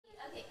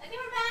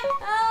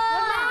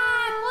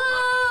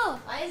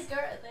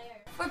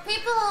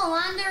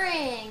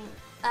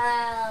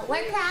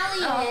where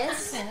Callie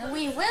is.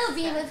 We will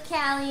be with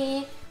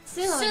Callie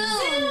soon. So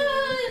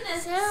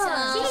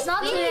She's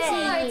not looking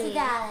forward today. to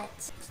that.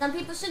 Some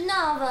people should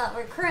know, but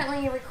we're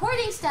currently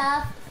recording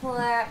stuff for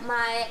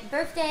my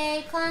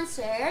birthday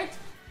concert.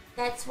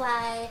 That's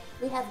why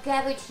we have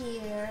gathered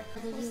here.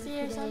 We'll see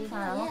her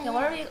sometime. Yeah, Okay, yeah.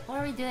 what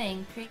are we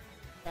doing?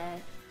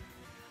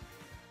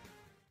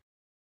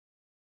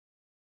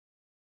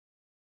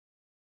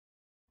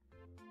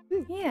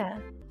 Yeah.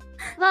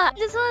 But I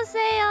just want to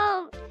say,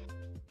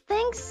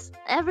 thanks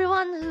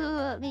everyone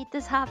who made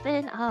this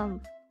happen. Are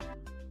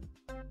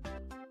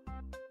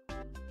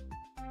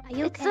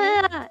you it's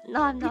okay?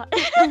 no, I'm not.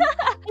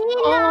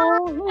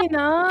 Oh,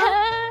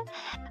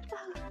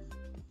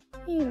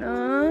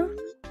 Ina.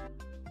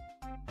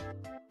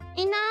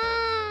 Ina,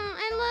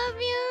 I love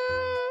you.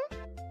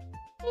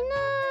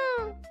 Ina,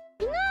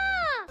 Ina.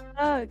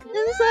 Hug.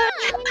 I'm sorry.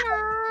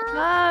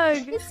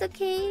 Hug. It's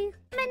okay.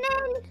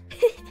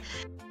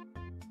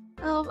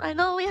 I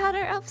know we had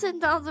our ups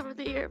and downs over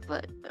the year,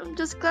 but I'm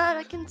just glad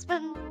I can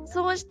spend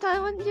so much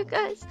time with you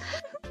guys.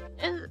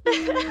 And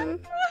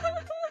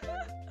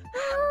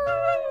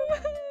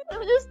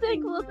I'm just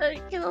thankful that I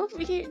can all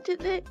be here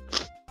today.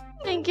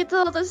 Thank you to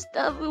all the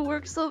staff who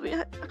worked so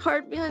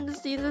hard behind the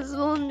scenes as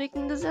well in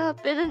making this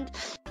happen.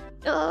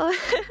 And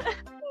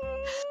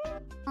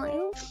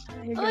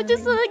I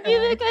just want to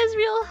give you guys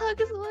real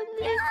hugs one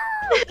day.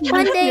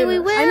 One day we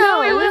will. I know,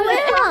 we will.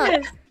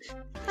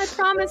 I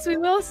promise we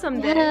will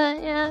someday.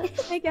 Yeah.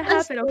 Make it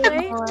happen,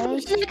 okay?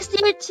 Next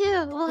year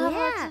too. We'll have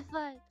lots of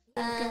fun.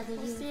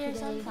 We'll see her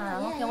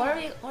sometime. Okay, what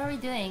are we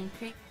doing?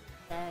 Fight!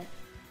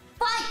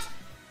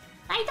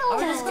 I don't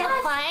We're just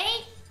gonna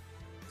fight.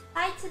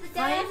 Fight to the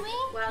death.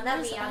 Fight? Well,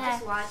 that means I'll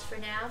just watch for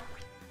now.